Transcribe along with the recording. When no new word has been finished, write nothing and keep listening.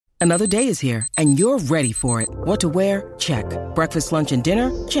Another day is here, and you're ready for it. What to wear? Check. Breakfast, lunch, and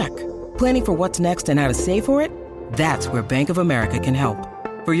dinner? Check. Planning for what's next and how to save for it? That's where Bank of America can help.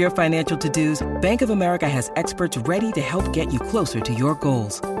 For your financial to-dos, Bank of America has experts ready to help get you closer to your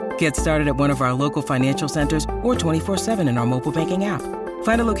goals. Get started at one of our local financial centers or 24/7 in our mobile banking app.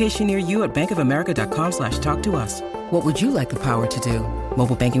 Find a location near you at bankofamerica.com/talktous. What would you like the power to do?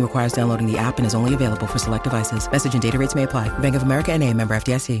 Mobile banking requires downloading the app and is only available for select devices. Message and data rates may apply. Bank of America N.A., member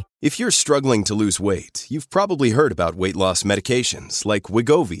FDIC. If you're struggling to lose weight, you've probably heard about weight loss medications like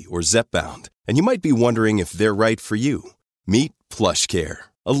Wegovy or Zepbound, and you might be wondering if they're right for you. Meet PlushCare,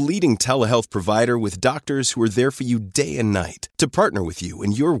 a leading telehealth provider with doctors who are there for you day and night to partner with you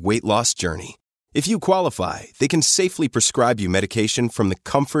in your weight loss journey. If you qualify, they can safely prescribe you medication from the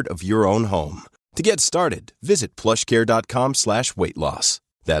comfort of your own home. To get started, visit plushcare.com/weightloss.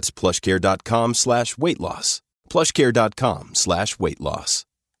 That's plushcare.com/weightloss. plushcare.com/weightloss.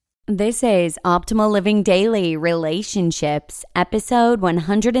 This is Optimal Living Daily Relationships, episode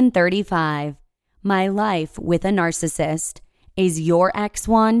 135. My Life with a Narcissist. Is Your Ex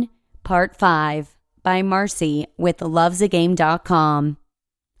One? Part 5 by Marcy with lovesagame.com.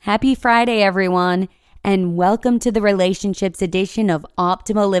 Happy Friday, everyone, and welcome to the Relationships edition of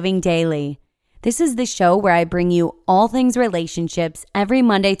Optimal Living Daily. This is the show where I bring you all things relationships every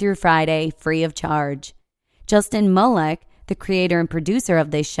Monday through Friday, free of charge. Justin Mullock, the creator and producer of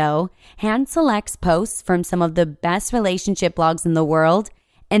this show, hand selects posts from some of the best relationship blogs in the world,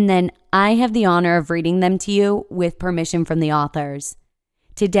 and then I have the honor of reading them to you with permission from the authors.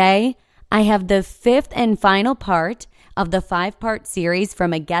 Today, I have the 5th and final part of the 5-part series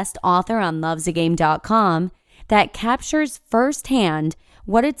from a guest author on lovesagame.com that captures firsthand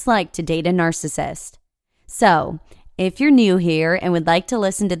what it's like to date a narcissist. So, if you're new here and would like to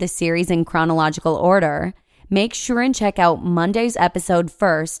listen to the series in chronological order, make sure and check out Monday's episode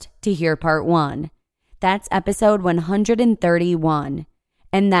first to hear part 1. That's episode 131.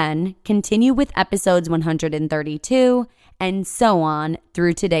 And then continue with episodes 132 and so on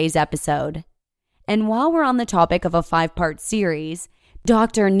through today's episode. And while we're on the topic of a 5-part series,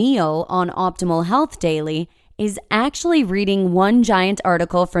 Dr. Neil on Optimal Health Daily is actually reading one giant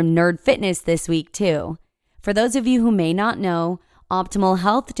article from Nerd Fitness this week too. For those of you who may not know, Optimal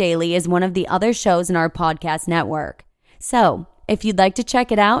Health Daily is one of the other shows in our podcast network. So, if you'd like to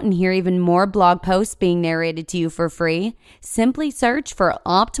check it out and hear even more blog posts being narrated to you for free, simply search for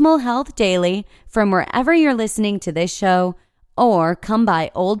Optimal Health Daily from wherever you're listening to this show or come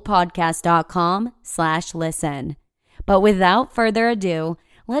by oldpodcast.com/listen. But without further ado,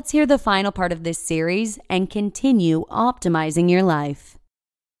 let's hear the final part of this series and continue optimizing your life.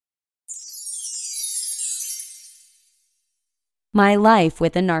 My Life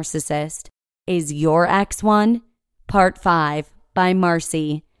with a Narcissist. Is Your Ex One? Part 5 by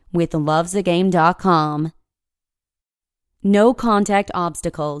Marcy with lovesagame.com. No contact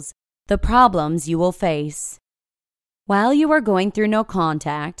obstacles. The problems you will face. While you are going through no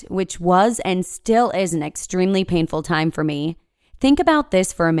contact, which was and still is an extremely painful time for me, think about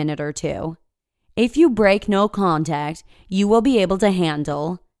this for a minute or two. If you break no contact, you will be able to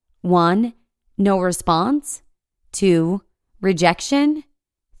handle 1. No response. 2. Rejection.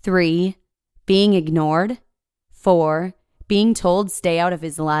 3. Being ignored. 4. Being told stay out of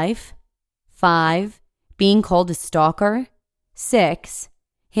his life. 5. Being called a stalker. 6.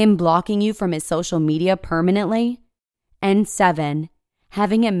 Him blocking you from his social media permanently. And 7.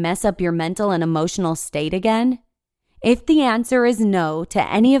 Having him mess up your mental and emotional state again. If the answer is no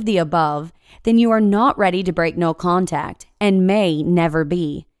to any of the above, then you are not ready to break no contact and may never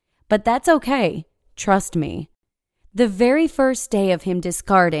be. But that's okay. Trust me. The very first day of him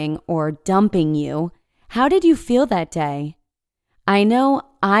discarding or dumping you, how did you feel that day? I know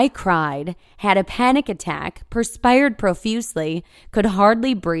I cried, had a panic attack, perspired profusely, could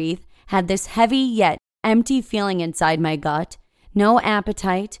hardly breathe, had this heavy yet empty feeling inside my gut, no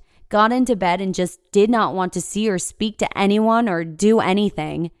appetite, got into bed and just did not want to see or speak to anyone or do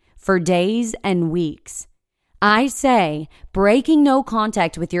anything for days and weeks. I say, breaking no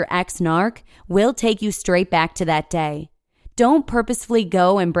contact with your ex-narc will take you straight back to that day. Don't purposefully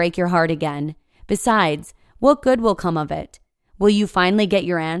go and break your heart again. Besides, what good will come of it? Will you finally get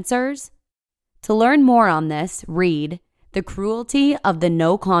your answers? To learn more on this, read The Cruelty of the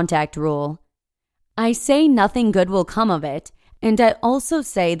No Contact Rule. I say nothing good will come of it, and I also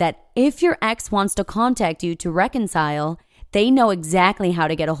say that if your ex wants to contact you to reconcile, they know exactly how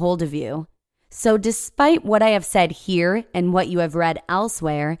to get a hold of you. So despite what I have said here and what you have read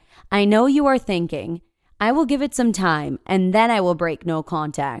elsewhere, I know you are thinking, I will give it some time and then I will break no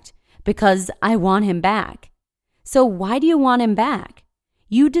contact because I want him back. So why do you want him back?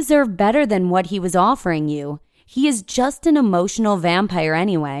 You deserve better than what he was offering you. He is just an emotional vampire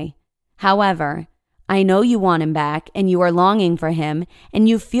anyway. However, I know you want him back and you are longing for him and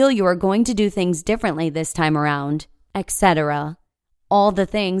you feel you are going to do things differently this time around, etc. All the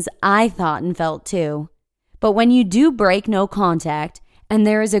things I thought and felt too. But when you do break no contact, and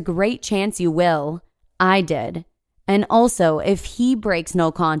there is a great chance you will, I did. And also, if he breaks no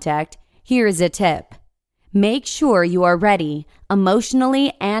contact, here is a tip. Make sure you are ready,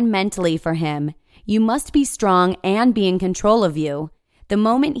 emotionally and mentally for him. You must be strong and be in control of you. The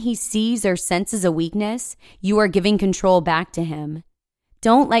moment he sees or senses a weakness, you are giving control back to him.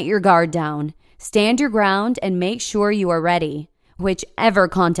 Don't let your guard down. Stand your ground and make sure you are ready, whichever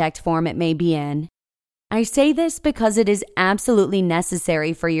contact form it may be in. I say this because it is absolutely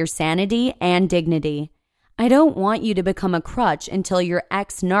necessary for your sanity and dignity. I don't want you to become a crutch until your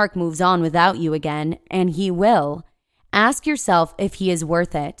ex-narc moves on without you again, and he will. Ask yourself if he is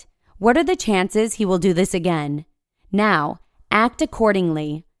worth it. What are the chances he will do this again? Now, act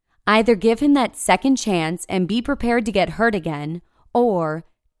accordingly. Either give him that second chance and be prepared to get hurt again, or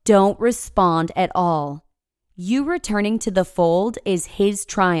don't respond at all. You returning to the fold is his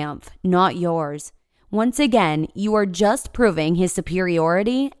triumph, not yours. Once again, you are just proving his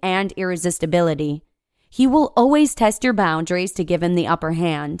superiority and irresistibility. He will always test your boundaries to give him the upper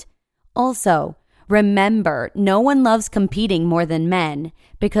hand. Also, remember, no one loves competing more than men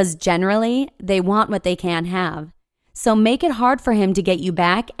because generally they want what they can't have. So make it hard for him to get you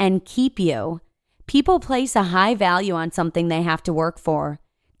back and keep you. People place a high value on something they have to work for.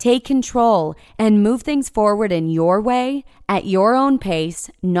 Take control and move things forward in your way, at your own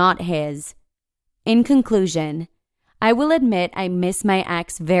pace, not his. In conclusion, I will admit I miss my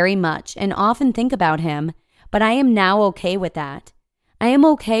ex very much and often think about him, but I am now okay with that. I am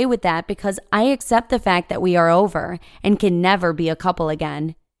okay with that because I accept the fact that we are over and can never be a couple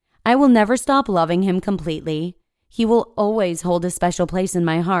again. I will never stop loving him completely. He will always hold a special place in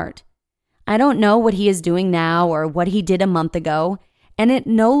my heart. I don't know what he is doing now or what he did a month ago, and it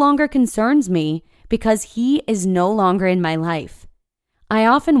no longer concerns me because he is no longer in my life. I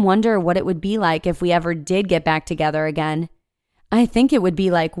often wonder what it would be like if we ever did get back together again. I think it would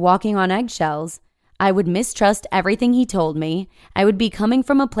be like walking on eggshells. I would mistrust everything he told me. I would be coming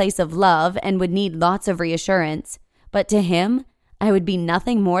from a place of love and would need lots of reassurance. But to him, I would be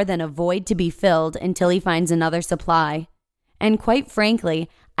nothing more than a void to be filled until he finds another supply. And quite frankly,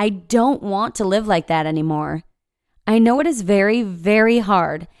 I don't want to live like that anymore. I know it is very, very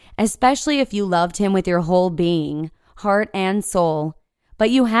hard, especially if you loved him with your whole being, heart and soul. But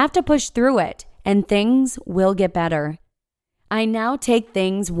you have to push through it, and things will get better. I now take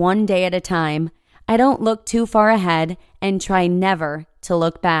things one day at a time. I don't look too far ahead and try never to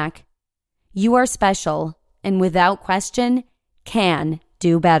look back. You are special, and without question, can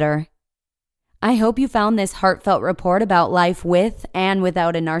do better. I hope you found this heartfelt report about life with and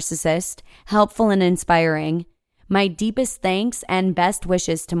without a narcissist helpful and inspiring. My deepest thanks and best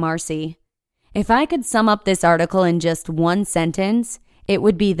wishes to Marcy. If I could sum up this article in just one sentence, it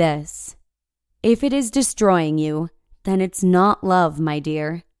would be this. If it is destroying you, then it's not love, my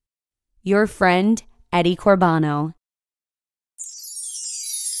dear. Your friend, Eddie Corbano.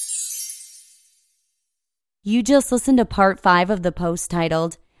 You just listened to part 5 of the post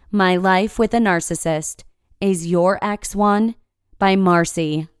titled, My Life with a Narcissist. Is Your Ex One? By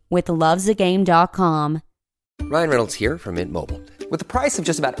Marcy with lovesagame.com. Ryan Reynolds here from Mint Mobile. With the price of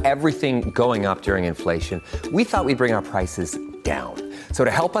just about everything going up during inflation, we thought we'd bring our prices down. So to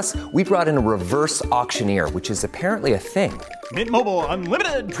help us, we brought in a reverse auctioneer, which is apparently a thing. Mint Mobile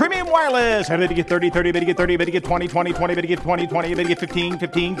Unlimited Premium Wireless. How to get 30, 30, bit to get 30, bit to get 20, 20, 20, bit to get 20, 20, bit to get 15,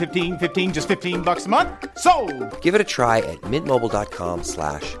 15, 15, 15, just $15 a month? Sold! Give it a try at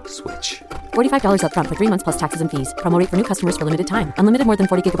mintmobile.com/switch. $45 up front for 3 months plus taxes and fees. Promo rate for new customers for limited time. Unlimited more than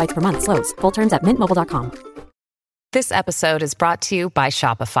 40 gigabytes per month. Slows full terms at mintmobile.com. This episode is brought to you by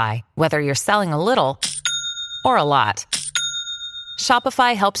Shopify. Whether you're selling a little or a lot,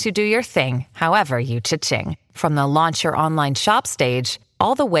 Shopify helps you do your thing, however you cha-ching. From the launch your online shop stage,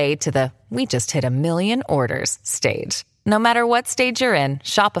 all the way to the we just hit 1 million orders stage. No matter what stage you're in,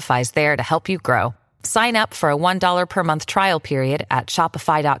 Shopify's there to help you grow. Sign up for a $1 per month trial period at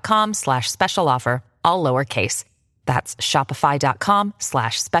shopify.com/special offer, all lowercase. That's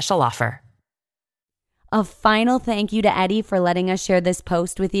shopify.com/special offer. A final thank you to Eddie for letting us share this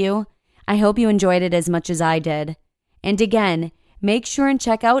post with you. I hope you enjoyed it as much as I did. And again, make sure and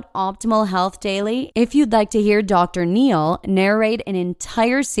check out Optimal Health Daily if you'd like to hear Dr. Neil narrate an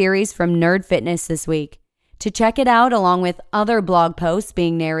entire series from Nerd Fitness this week. To check it out along with other blog posts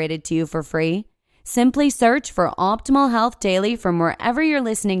being narrated to you for free, Simply search for Optimal Health Daily from wherever you're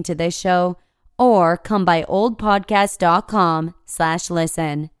listening to this show, or come by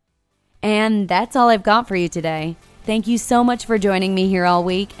oldpodcast.com/listen. And that's all I've got for you today. Thank you so much for joining me here all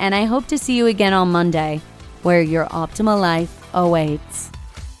week, and I hope to see you again on Monday, where your optimal life awaits.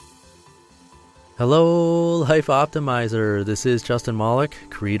 Hello, Life Optimizer. This is Justin Malik,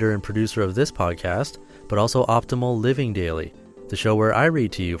 creator and producer of this podcast, but also Optimal Living Daily, the show where I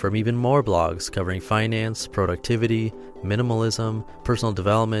read to you from even more blogs covering finance, productivity, minimalism, personal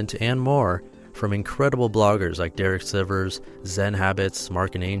development, and more from incredible bloggers like Derek Sivers, Zen Habits,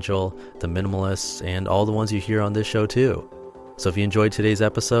 Mark and Angel, The Minimalists, and all the ones you hear on this show too. So if you enjoyed today's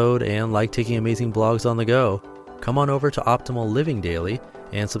episode and like taking amazing blogs on the go, come on over to Optimal Living Daily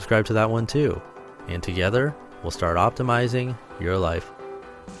and subscribe to that one too. And together, we'll start optimizing your life.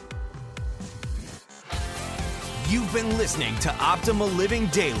 You've been listening to Optimal Living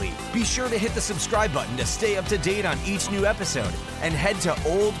Daily. Be sure to hit the subscribe button to stay up to date on each new episode, and head to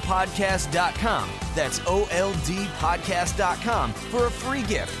oldpodcast.com. That's OLDpodcast.com for a free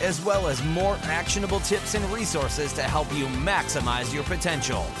gift, as well as more actionable tips and resources to help you maximize your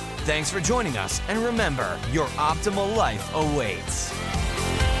potential. Thanks for joining us, and remember, your optimal life awaits.